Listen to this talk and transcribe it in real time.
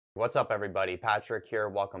What's up, everybody? Patrick here.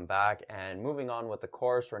 Welcome back. And moving on with the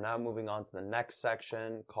course, we're now moving on to the next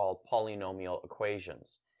section called polynomial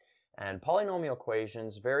equations. And polynomial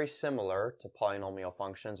equations, very similar to polynomial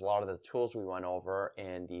functions. A lot of the tools we went over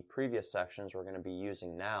in the previous sections we're going to be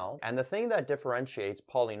using now. And the thing that differentiates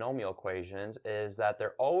polynomial equations is that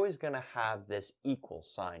they're always going to have this equal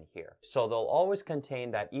sign here. So they'll always contain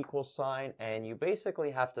that equal sign, and you basically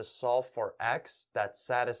have to solve for x that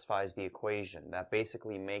satisfies the equation. That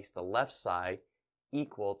basically makes the left side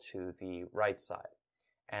equal to the right side.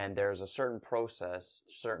 And there's a certain process,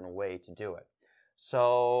 certain way to do it.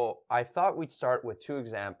 So I thought we'd start with two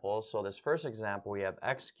examples. So this first example, we have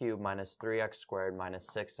x cubed minus 3x squared minus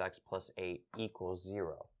 6x plus 8 equals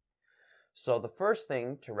 0. So the first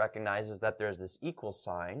thing to recognize is that there's this equal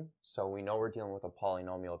sign. So we know we're dealing with a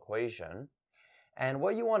polynomial equation. And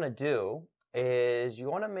what you want to do is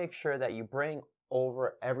you want to make sure that you bring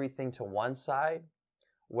over everything to one side,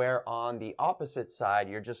 where on the opposite side,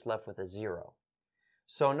 you're just left with a 0.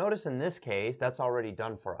 So notice in this case, that's already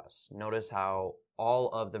done for us. Notice how all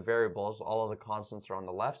of the variables, all of the constants are on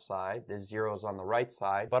the left side, the 0 is on the right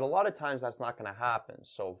side, but a lot of times that's not going to happen.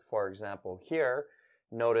 So for example here,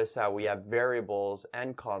 notice how we have variables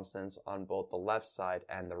and constants on both the left side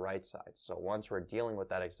and the right side. So once we're dealing with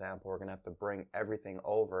that example, we're going to have to bring everything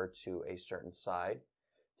over to a certain side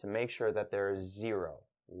to make sure that there is 0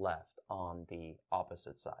 left on the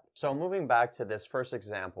opposite side. So moving back to this first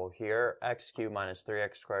example here, x cubed minus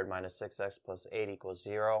 3x squared minus 6x plus 8 equals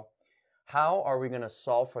 0. How are we going to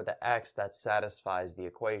solve for the x that satisfies the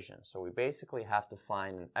equation? So we basically have to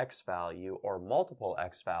find an x value or multiple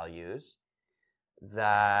x values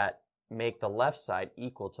that make the left side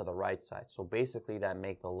equal to the right side. So basically that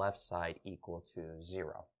make the left side equal to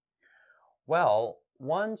 0. Well,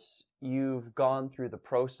 once you've gone through the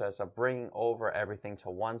process of bringing over everything to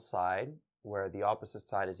one side, where the opposite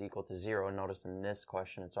side is equal to 0, notice in this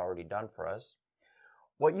question it's already done for us,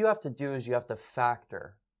 what you have to do is you have to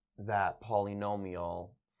factor that polynomial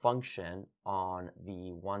function on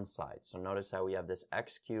the one side. So notice how we have this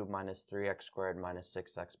x cubed minus 3x squared minus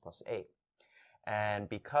 6x plus 8. And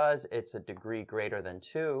because it's a degree greater than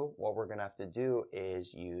 2, what we're going to have to do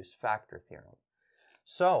is use factor theorem.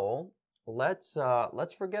 So let's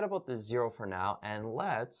forget about the 0 for now, and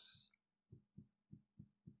let's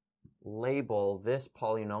label this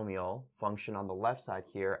polynomial function on the left side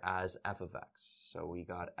here as f of x. So we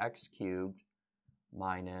got x cubed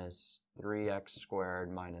minus 3x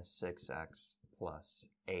squared minus 6x plus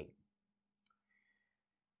 8.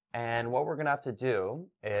 And what we're going to have to do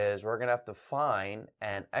is we're going to have to find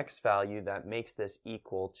an x value that makes this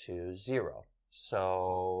equal to 0.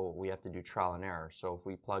 So we have to do trial and error. So if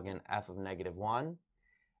we plug in f of negative 1,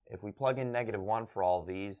 if we plug in negative 1 for all of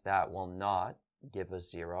these, that will not give us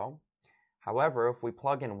 0. However, if we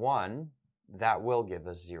plug in 1, that will give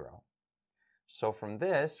us 0. So from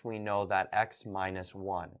this, we know that x minus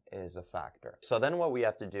 1 is a factor. So then what we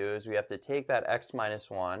have to do is we have to take that x minus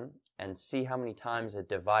 1 and see how many times it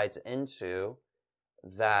divides into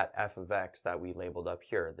that f of x that we labeled up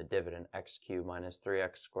here, the dividend x cubed minus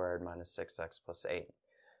 3x squared minus 6x plus 8.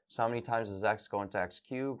 So how many times does x go into x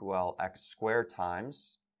cubed? Well, x squared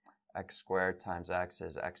times x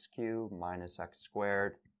is x cubed minus x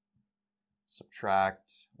squared.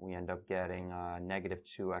 Subtract, we end up getting negative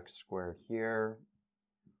 2x squared here.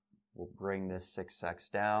 We'll bring this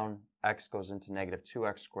 6x down. X goes into negative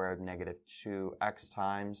 2x squared, negative 2x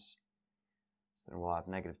times. So then we'll have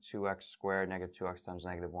negative 2x squared, negative 2x times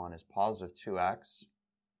negative 1 is positive 2x.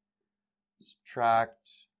 Subtract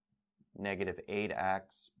negative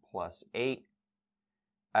 8x plus 8.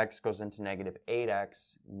 X goes into negative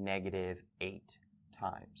 8x, negative 8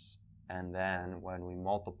 times. And then when we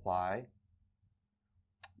multiply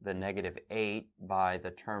the negative 8 by the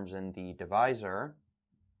terms in the divisor,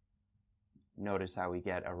 notice how we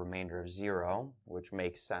get a remainder of 0, which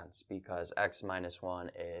makes sense because x minus 1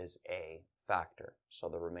 is a factor, so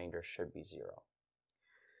the remainder should be 0.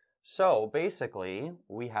 So basically,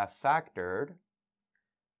 we have factored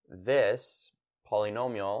this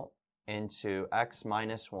polynomial into x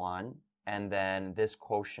minus 1 and then this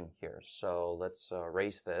quotient here. So let's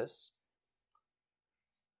erase this.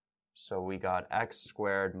 So we got x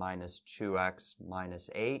squared minus 2x minus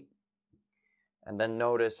 8. And then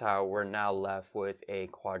notice how we're now left with a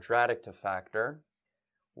quadratic to factor,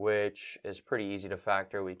 which is pretty easy to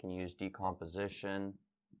factor. We can use decomposition.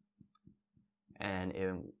 And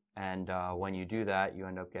when you do that, you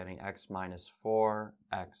end up getting x minus 4,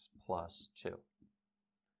 x plus 2.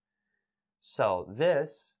 So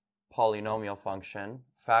this polynomial function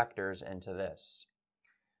factors into this.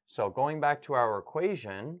 So going back to our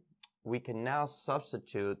equation, we can now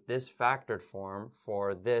substitute this factored form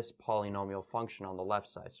for this polynomial function on the left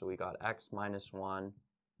side. So we got x minus 1,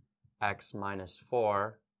 x minus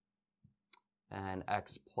 4, and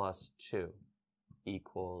x plus 2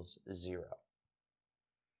 equals 0.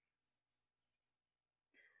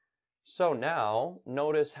 So now,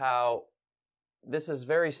 notice how this is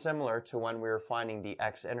very similar to when we were finding the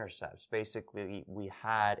x-intercepts. Basically, we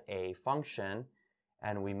had a function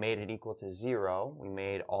and we made it equal to 0. We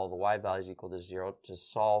made all the y values equal to 0 to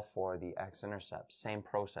solve for the x-intercepts. Same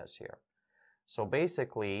process here. So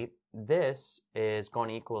basically, this is going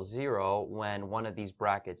to equal 0 when one of these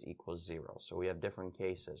brackets equals 0. So we have different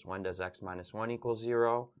cases. When does x minus 1 equal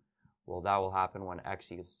 0? Well, that will happen when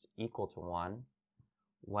x is equal to 1.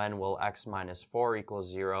 When will x minus 4 equal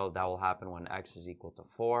 0? That will happen when x is equal to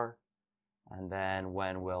 4. And then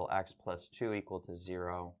when will x plus 2 equal to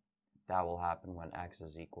 0? That will happen when x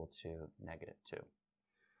is equal to negative 2.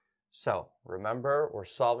 So remember, we're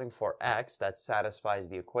solving for x that satisfies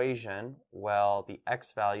the equation. Well, the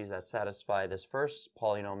x values that satisfy this first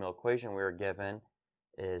polynomial equation we were given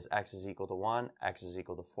is x is equal to 1, x is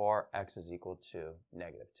equal to 4, x is equal to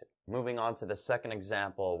negative 2. Moving on to the second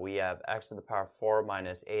example, we have x to the power 4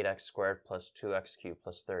 minus 8x squared plus 2x cubed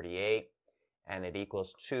plus 38, and it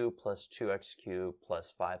equals 2 plus 2x cubed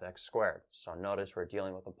plus 5x squared. So notice we're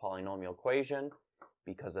dealing with a polynomial equation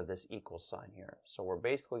because of this equal sign here. So we're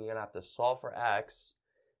basically going to have to solve for x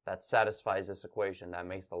that satisfies this equation, that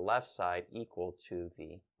makes the left side equal to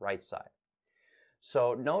the right side.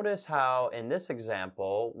 So notice how in this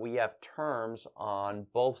example we have terms on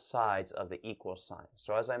both sides of the equal sign.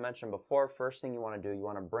 So as I mentioned before, first thing you want to do, you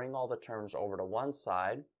want to bring all the terms over to one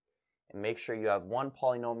side and make sure you have one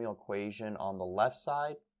polynomial equation on the left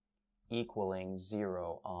side equaling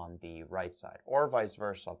 0 on the right side, or vice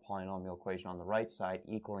versa, a polynomial equation on the right side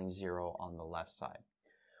equaling 0 on the left side.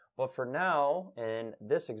 But for now, in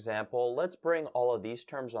this example, let's bring all of these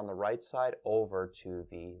terms on the right side over to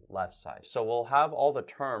the left side. So we'll have all the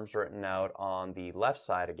terms written out on the left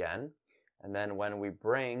side again, and then when we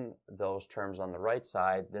bring those terms on the right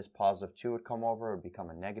side, this positive 2 would come over, it would become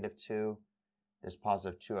a negative 2. This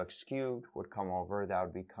positive 2x cubed would come over, that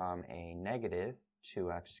would become a negative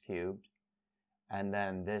 2x cubed. And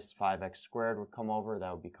then this 5x squared would come over,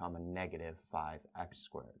 that would become a negative 5x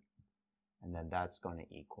squared. And then that's going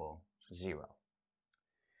to equal 0.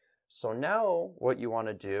 So now what you want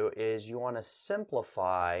to do is you want to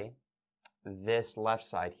simplify this left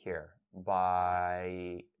side here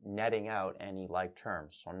by netting out any like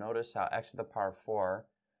terms. So notice how x to the power 4,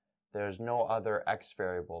 there's no other x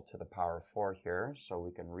variable to the power 4 here, so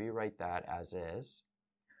we can rewrite that as is.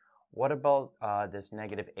 What about this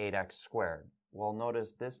negative 8x squared? Well,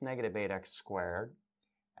 notice this negative 8x squared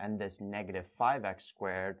and this negative 5x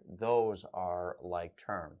squared, those are like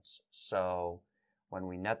terms. So when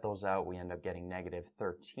we net those out, we end up getting negative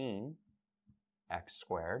 13x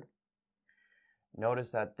squared.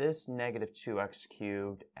 Notice that this negative 2x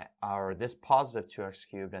cubed, or this positive 2x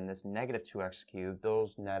cubed and this negative 2x cubed,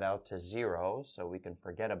 those net out to 0, so we can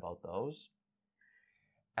forget about those.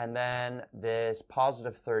 And then this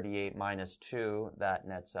positive 38 minus 2, that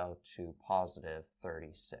nets out to positive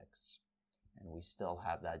 36. And we still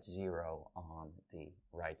have that 0 on the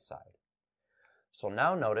right side. So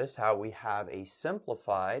now notice how we have a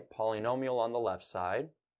simplified polynomial on the left side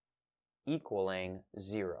equaling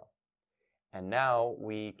 0. And now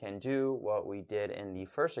we can do what we did in the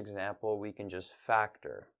first example. We can just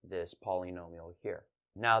factor this polynomial here.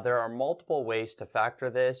 Now there are multiple ways to factor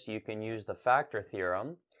this. You can use the factor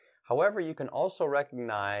theorem. However, you can also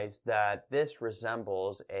recognize that this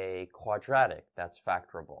resembles a quadratic that's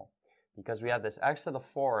factorable, because we have this x to the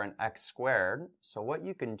 4 and x squared. So what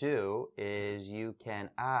you can do is you can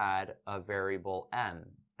add a variable m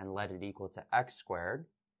and let it equal to x squared.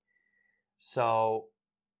 So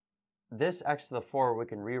this x to the 4 we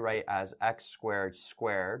can rewrite as x squared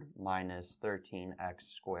squared minus 13x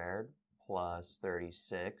squared plus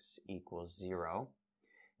 36 equals 0.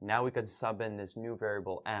 Now we can sub in this new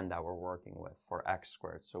variable n that we're working with for x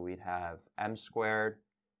squared. So we'd have m squared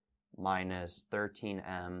minus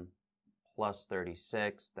 13m plus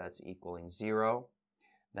 36, that's equaling 0.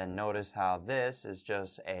 Then notice how this is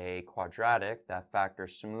just a quadratic that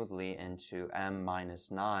factors smoothly into m minus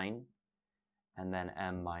 9 and then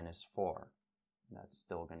m minus 4. That's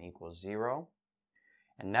still going to equal 0.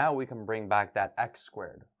 And now we can bring back that x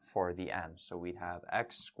squared for the m. So we'd have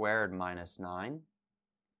x squared minus 9,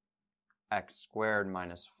 x squared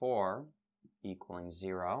minus 4 equaling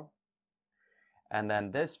 0. And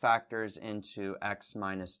then this factors into x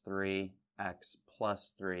minus 3, x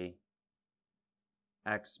plus 3,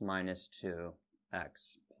 x minus 2,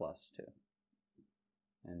 x plus 2.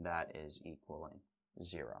 And that is equaling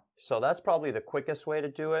 0. So that's probably the quickest way to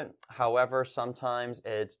do it. However, sometimes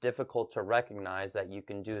it's difficult to recognize that you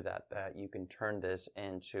can do that you can turn this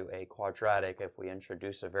into a quadratic if we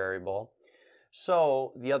introduce a variable.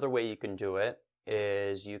 So the other way you can do it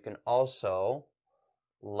is you can also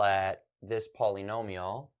let this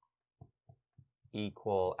polynomial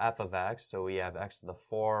equal f of x. So we have x to the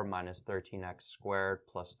 4 minus 13x squared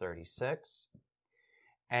plus 36.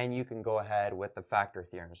 And you can go ahead with the factor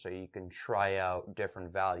theorem. So you can try out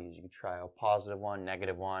different values. You can try out positive 1,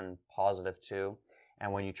 negative 1, positive 2.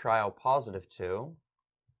 And when you try out positive 2,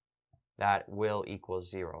 that will equal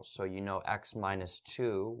 0. So you know x minus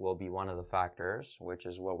 2 will be one of the factors, which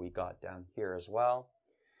is what we got down here as well.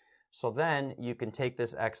 So then you can take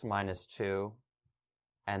this x minus 2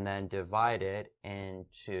 and then divide it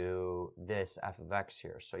into this f of x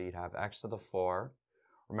here. So you'd have x to the 4.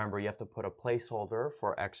 Remember, you have to put a placeholder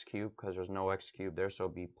for x cubed because there's no x cubed there, so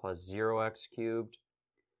it'd be plus 0x cubed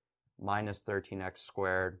minus 13x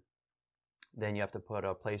squared. Then you have to put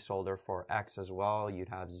a placeholder for x as well. You'd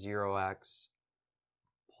have 0x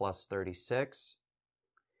plus 36.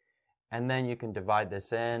 And then you can divide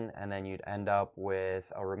this in, and then you'd end up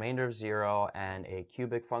with a remainder of 0 and a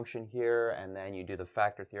cubic function here, and then you do the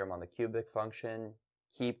factor theorem on the cubic function.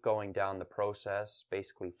 Keep going down the process,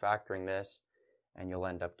 basically factoring this, and you'll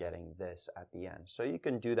end up getting this at the end. So you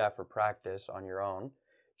can do that for practice on your own.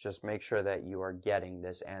 Just make sure that you are getting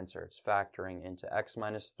this answer. It's factoring into x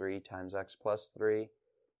minus 3 times x plus 3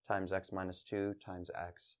 times x minus 2 times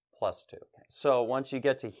x plus 2. Okay. So once you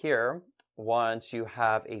get to here, once you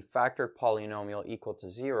have a factored polynomial equal to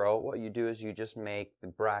 0, what you do is you just make the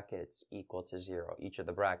brackets equal to 0, each of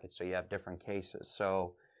the brackets. So you have different cases.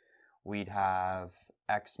 So we'd have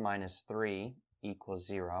x minus 3 equals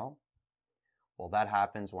 0. Well, that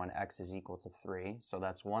happens when x is equal to 3, so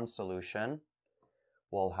that's one solution.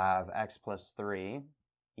 We'll have x plus 3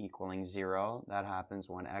 equaling 0. That happens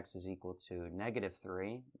when x is equal to negative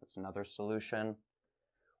 3. That's another solution.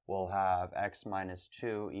 We'll have x minus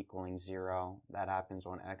 2 equaling 0. That happens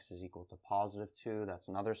when x is equal to positive 2. That's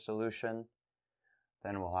another solution.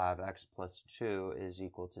 Then we'll have x plus 2 is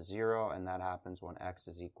equal to 0, and that happens when x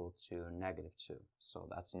is equal to negative 2. So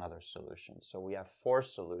that's another solution. So we have 4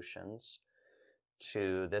 solutions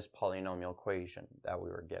to this polynomial equation that we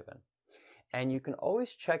were given. And you can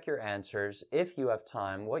always check your answers if you have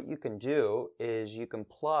time. What you can do is you can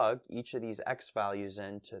plug each of these x values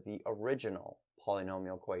into the original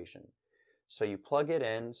polynomial equation. So you plug it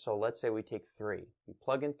in. So let's say we take 3. You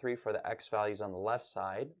plug in 3 for the x values on the left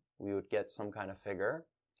side. We would get some kind of figure.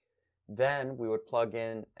 Then we would plug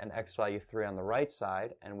in an x value 3 on the right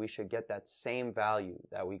side, and we should get that same value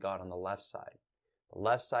that we got on the left side. The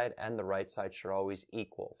left side and the right side should always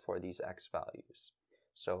equal for these x values.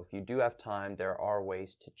 So if you do have time, there are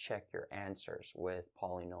ways to check your answers with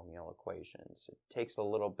polynomial equations. It takes a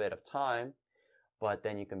little bit of time, but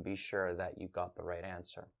then you can be sure that you got the right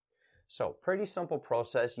answer. So pretty simple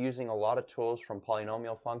process using a lot of tools from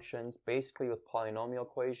polynomial functions. Basically with polynomial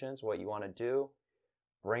equations, what you want to do,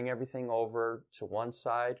 bring everything over to one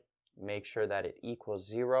side, make sure that it equals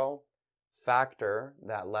 0, factor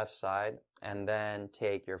that left side, and then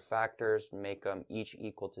take your factors, make them each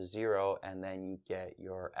equal to 0, and then you get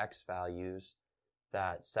your x values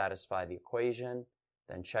that satisfy the equation.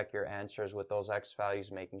 Then check your answers with those x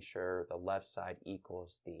values, making sure the left side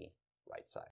equals the right side.